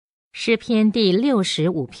诗篇第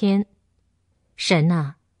65篇。神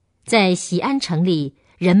啊，在锡安城里，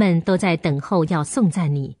人们都在等候要颂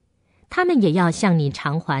赞你，他们也要向你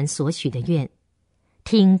偿还所许的愿。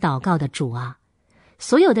听祷告的主啊，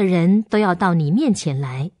所有的人都要到你面前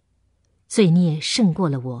来。罪孽胜过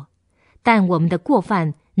了我，但我们的过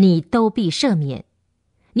犯你都必赦免。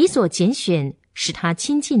你所拣选使他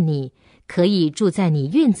亲近你，可以住在你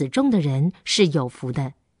院子中的人是有福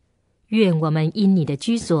的。愿我们因你的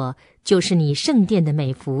居所，就是你圣殿的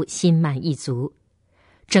美福，心满意足。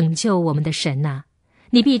拯救我们的神啊，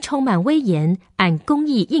你必充满威严，按公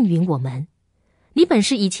义应允我们。你本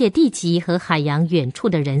是一切地极和海洋远处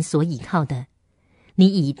的人所倚靠的。你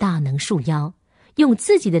以大能束腰，用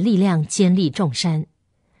自己的力量坚立众山。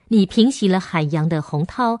你平息了海洋的洪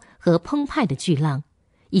涛和澎湃的巨浪，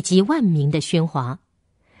以及万民的喧哗。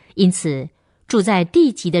因此住在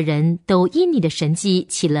地极的人都因你的神迹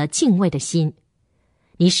起了敬畏的心。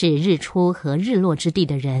你使日出和日落之地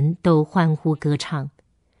的人都欢呼歌唱。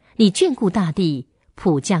你眷顾大地，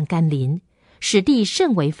普降甘霖，使地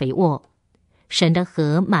甚为肥沃。神的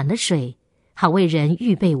河满了水，好为人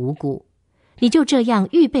预备五谷。你就这样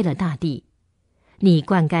预备了大地。你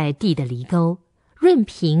灌溉地的犁沟，润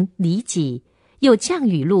平犁脊，又降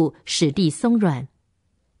雨露，使地松软，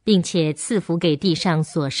并且赐福给地上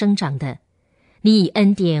所生长的。你以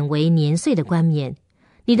恩典为年岁的冠冕，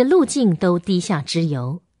你的路径都滴下脂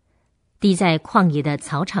油。滴在旷野的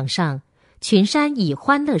草场上，群山以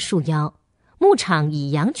欢乐束腰，牧场以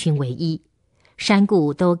羊群为衣，山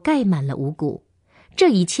谷都盖满了五谷，这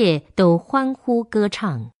一切都欢呼歌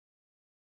唱。